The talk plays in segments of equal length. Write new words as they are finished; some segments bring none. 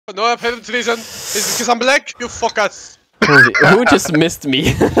No, I've had to reason. It's because I'm black, you fuckers. Who just missed me?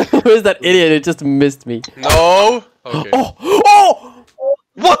 Who is that idiot who just missed me? No. Okay. Oh! Oh!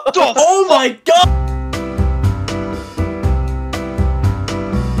 What the? Oh my god!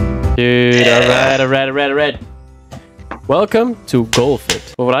 Dude, alright. Welcome to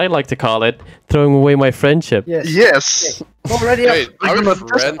Golfit. Or what I like to call it, throwing away my friendship. Yes. Already. Wait, are we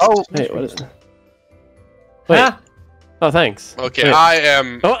friends? Oh, Wait, what is it? Wait. Huh? Oh, thanks. Okay, Wait. I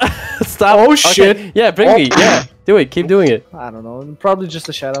am. Oh, stop. Oh, Okay. shit. Yeah, bring me. Yeah, do it. Keep doing it. I don't know. Probably just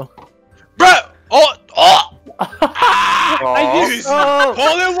a shadow. Bruh! Oh! I Jeez.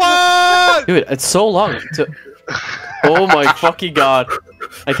 Holy one! Dude, it's so long. Oh my fucking god.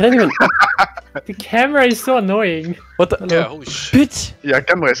 I can't even. The camera is so annoying. What the? Yeah, holy shit. Bitch! yeah,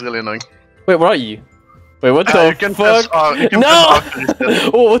 camera is really annoying. Wait, where are you? Wait, what You the can fuck? press, you can No! press R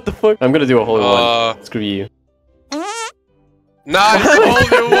instead. Oh, what the fuck? I'm gonna do a holy one. Screw you. Nice,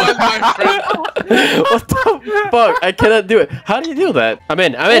 holy one, my friend. What the fuck? I cannot do it. How do you do that? I'm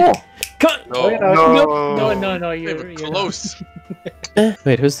in. Oh. Cut! No. No, Hey, you're we're close.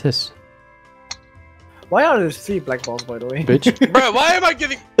 Wait, who's this? Why are there 3 black balls, by the way? Bitch. Bruh, why am I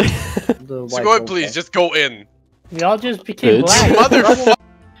getting... The white Sugoi, ball. please, just go in. We all just became Bitch. Motherfucker.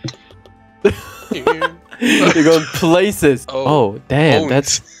 You're going places. Oh. Oh, damn. Owned.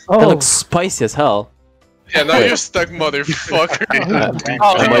 That Oh. looks spicy as hell. Yeah, now Wait. you're stuck, motherfucker. Am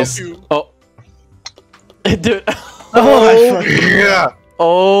I oh. Dude. Oh, Yeah.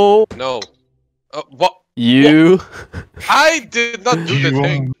 Oh. No. What? You. I did not do the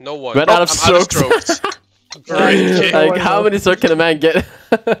thing. No one. Ran out of I'm out of strokes. strokes. Great. Like, how many strokes can a man get?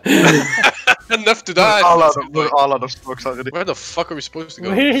 Enough to die. We're all out of strokes already. Where the fuck are we supposed to go?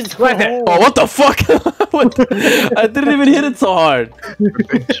 where is the hole? Oh, what the fuck? What the... I didn't even hit it so hard.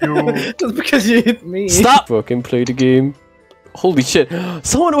 Thank you. Just because you hit me. Stop! Fucking play the game. Holy shit.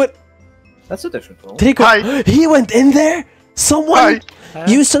 Someone went... That's a different hole. Did he go... Hi. He went in there? Someone? Hi.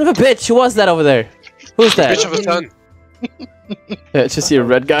 You son of a bitch. Who was that over there? Who's that? Bitch of a son. Yeah, it's just see a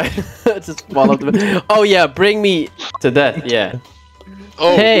red guy. Just fall off the... Oh yeah, bring me to death. Yeah.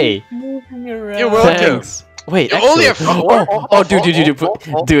 Oh. Hey. Moving around. You're welcome. Thanks. Wait, You actually... only have- Oh,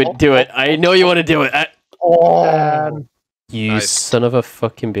 dude. Do it. I know you want to do it. Oh. You Nice. son of a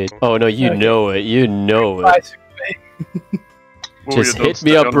fucking bitch. Oh no, you Okay. know it. You know it. Oh, Just you don't hit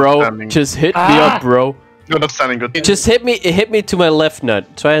me stand up, bro. standing. Just hit me Ah. up, bro. You're not standing good. Just hit me to my left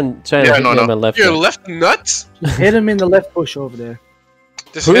nut. Try and Yeah, hit no, me no. on my left Your nut. left nut? Hit him in the left bush over there.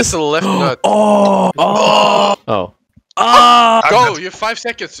 Just Who's- hit the left nut. Oh! Oh! Ah! Go! You have 5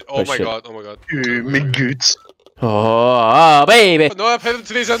 seconds. Oh, Oh, my shit. god. Oh my god. Me good. Oh, baby! No, I've had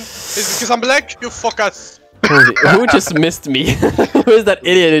to reason. It's because I'm black, you fuckers. Who just missed me? Who is that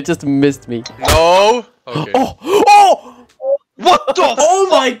idiot who just missed me? No. Okay. Oh! Oh! What the? Oh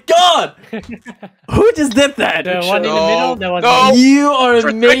my god! Who just did that? The one in the No. middle, that was No. You are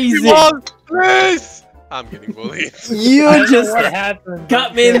Protect me, amazing! one, please. I'm getting bullied. You I don't know just what happened.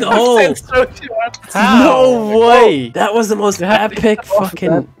 got me in the hole! How? No way! That was the most epic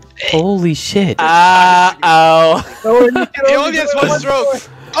fucking... Holy shit. Ow. He only has 1 stroke.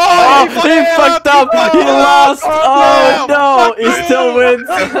 Oh, Oh, he fucked up! He lost! Oh no! He still wins!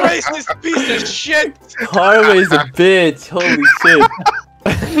 Racist piece of shit. Karma is a bitch! Holy shit!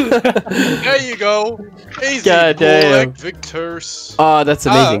 There you go. Easy. God damn. Black victors. Oh, that's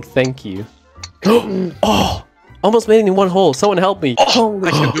amazing. Thank you. Oh! Almost made it in 1 hole. Someone help me. Oh,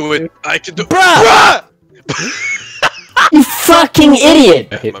 I can do it. I can do it. Bruh! You fucking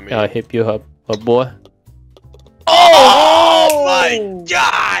idiot! Mommy. I'll hip you up, boy. Oh my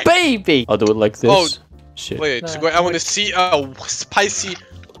god! Baby! I'll do it like this. Oh, Shit. Wait, so I want to see a spicy.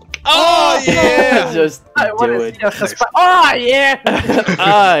 Oh yeah! Just do it. Oh, yeah!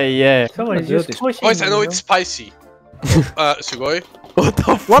 Ah, yeah. Someone is just pushing Boys, I know me, it's spicy. Sugoi. What the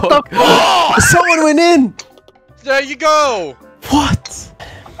fuck? What the Oh! Someone went in! There you go! What?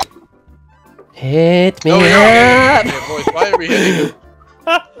 Hit me No, we are up! hitting. Yeah, boys, why are we hitting him?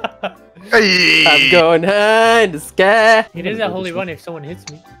 Hey. I'm going high in the sky. It is a holy one if someone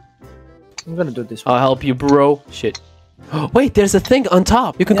hits me. I'm gonna do this I'll help you, bro. Shit. Wait, there's a thing on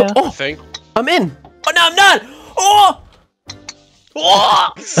top. You can Yeah. go. Oh, Thing. I'm in. Oh, no, I'm not. Oh!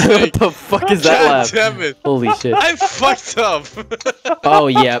 What What the fuck is that God laugh? damn it! Holy shit. I fucked up. Oh,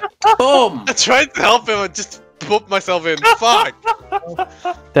 yeah. Boom. I tried to help him and just pooped myself in. Fuck.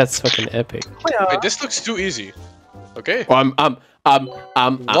 That's fucking epic. Wait, this looks too easy. Okay. Oh,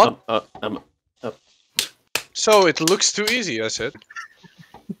 What? So it looks too easy. That's it.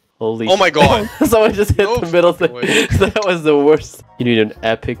 Holy Oh my god. Someone just hit No the middle fucking thing. way. That was the worst. You need an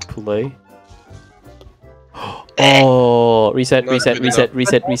epic play. Oh, reset, Not reset, good reset,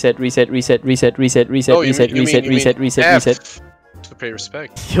 reset, reset, reset, reset, reset, reset, reset, Oh, you reset, mean- reset, you mean reset, reset, F reset. to pay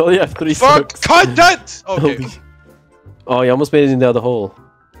respect. You only have 3 Fuck strokes. content. Okay. Holy- Oh, you almost made it in the other hole.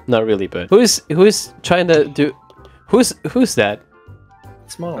 Not really, but who's trying to do? Who's that?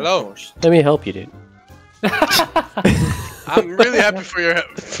 Small. Hello. Let me help you, dude. I'm really happy for your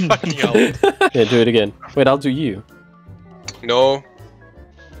fucking help. Yeah, do it again. Wait, I'll do you. No.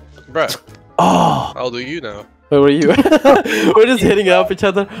 Bruh, Oh, I'll do you now. where were you? We're just hitting up each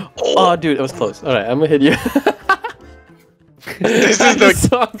other. Oh, dude, it was close. All right, I'm gonna hit you. This is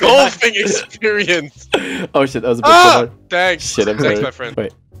the golfing experience. Oh shit, that was a bit too Ah! hard. Thanks. Shit, I'm Thanks, sorry. my friend.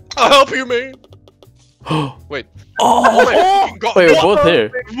 Wait. I'll help you, man. Wait. Oh, my fucking god. wait, we're What both there.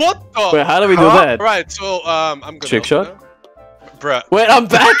 What the? Wait, how do we do that? Right, so, I'm gonna. Trick help shot? you now. Bruh. Wait, I'm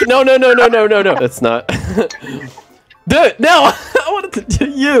back. No, no, no, no, no, no, no. That's not. Dude, no! I wanted to do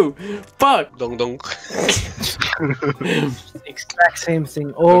you. Fuck. Dong dong. Exact same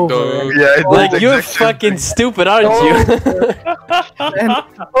thing over. Dong. Yeah, it's Like the you're exact same fucking thing. stupid, aren't you? And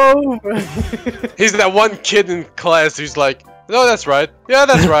over. He's that one kid in class who's like, no, that's right. Yeah,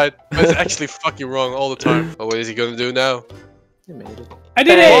 that's right. But it's actually fucking wrong all the time. Oh, what is he gonna do now? You made it. I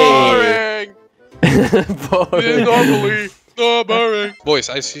did it! Boring. Boring. Normally. No, boring. Boys,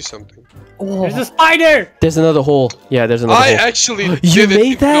 I see something. Oh, There's a spider! There's another hole. Yeah, there's another I hole. actually You did it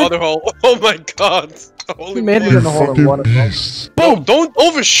made in that? the other hole. Oh my god. Holy you made it fuck. in the hole in one. Boom! Don't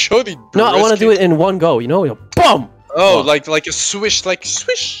overshoot it. No, I want to do it in one go. You know, boom. Oh, Oh. like a swish, like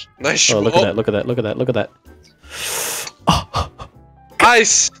swish. Nice. Oh, look at that! Look at that! Look at that! Look at that!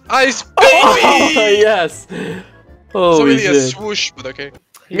 Ice, ice, baby. Oh, yes. It's Oh really a shit! swoosh, but okay.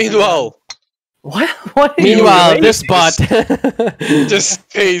 Meanwhile, What? What? Are Meanwhile, you this spot. just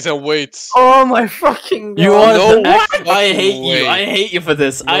stays and waits. Oh my fucking god! You want No to act? I fucking hate way. you. I hate you for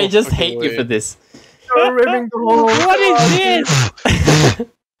this. No I just fucking hate you way. for this. You're ripping the hole. What is this?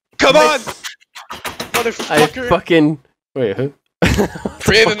 Come on, I motherfucker! fucking wait. Who?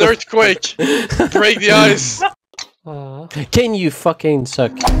 Create an earthquake. Break the ice. Can you fucking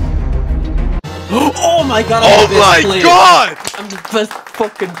suck? Oh my god! Oh I'm the best my player. god! I'm the best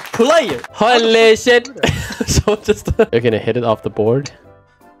fucking player. Holy shit! So just you're gonna hit it off the board,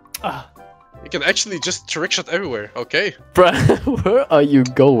 You can actually just trick shot everywhere. Okay, bruh. Where are you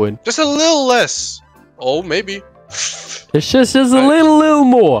going? just a little less. Oh, maybe. It's just a little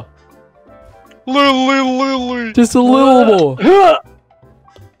more. Little. Just a little more.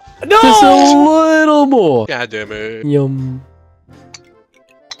 Just a little more. God damn it. Yum.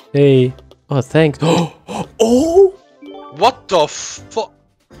 Hey. Oh, thanks. Oh! What the fuck?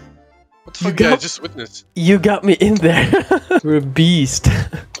 What the fuck did I just witness? You got me in there. We're a beast.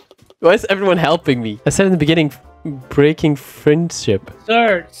 Why is everyone helping me? I said in the beginning, breaking friendship.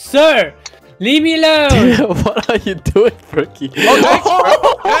 Sir! Leave me alone! What are you doing, Fricky?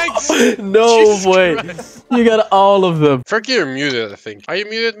 Oh, thanks, bro. Thanks. No Jesus way. Christ. You got all of them. Fergie, you're muted, I think. Are you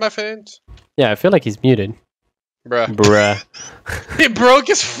muted, my friend? Yeah, I feel like he's muted. Bruh. Bruh. He broke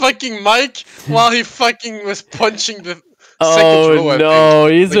his fucking mic while he fucking was punching the second row, Oh I no,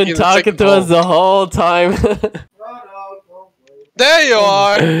 think. he's Like been in the talking second to us hole. the whole time. There you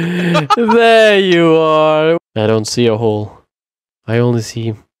are! There you are. I don't see a hole. I only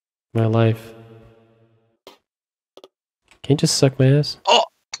see my life. Can you just suck my ass? Oh!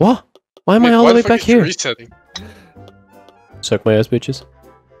 What? Why am I Wait, all why the way fuck back is it here? Resetting? Suck my ass, bitches.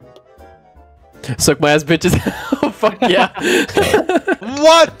 Suck my ass, bitches. Oh, fuck yeah.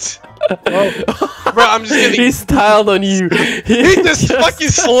 What? Bro, I'm just getting. He styled on you. He just fucking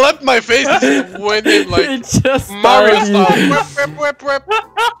slapped my face and just went in He like just Mario styled you. style. Whip, whip, whip,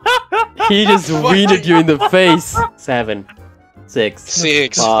 whip. He just weeded you in the face. 7, 6,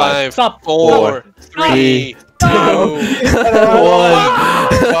 6, Five. 5, Stop! 4, 3, 2, 1. 1.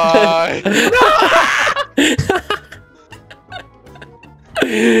 Bye.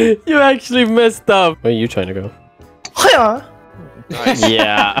 You actually messed up. Where are you trying to go? Nice.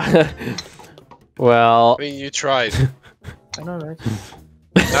 Yeah. Well, I mean, you tried. I know, right?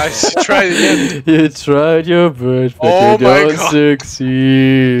 Nice. You tried again. you tried your best, but Oh you my don't God.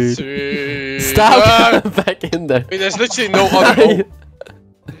 succeed. Sweet. Stop Ah, back in there. I mean, there's literally no other hole.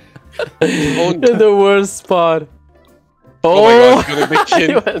 In the worst spot. Oh my god, it's gonna be He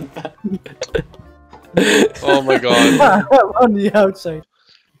kin. went back. Oh my god. On the outside.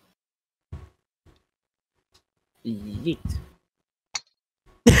 Yeet.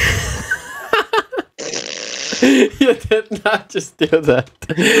 You did not just do that.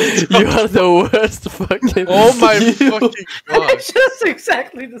 You are the worst fucking. Oh my you. fucking god. It's just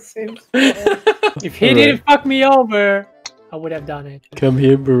exactly the same spot. If he didn't fuck me over, I would have done it. Come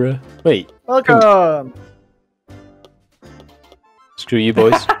here, bruh. Wait. Welcome. Screw you,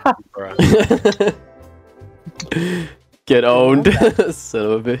 boys. Get owned, son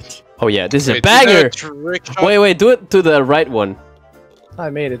of a bitch. Oh yeah, this is a Wait, banger. is that a trick shot? Wait, do it to the right one. I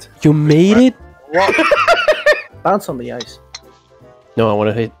made it. You made it? What? Bounce on the ice. No, I want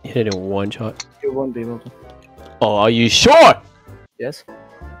to hit it in one shot. You won't be able to. Oh, are you sure? Yes.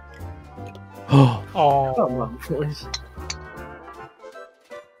 Oh, Oh. Come on, boys.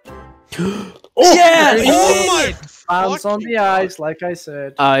 yes! Oh my Bounce on fucking the ice, like I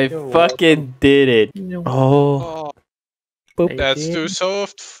said. I You're fucking did it. welcome. Oh, Oh, boop. that's too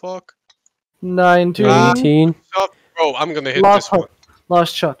soft. Fuck. 19. 19. Soft. Bro, I'm gonna hit Last this one.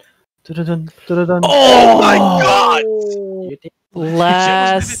 Last shot. Dun-dun-dun, dun-dun-dun. Oh my god! You did-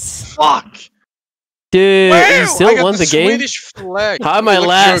 Last. Fuck. Dude, Wow, you I still got won the game? Swedish flag. How am I Look,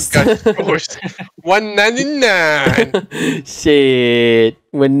 last? you got scores. 199. Shit.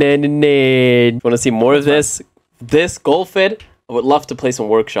 Want to see more of this? This goal fit? I would love to play some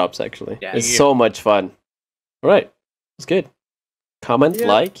workshops, actually. Yeah, It's yeah. so much fun. Alright. It's good. Comment, Yeah.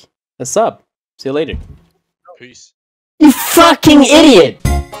 like, and sub. See you later. Peace. You fucking idiot!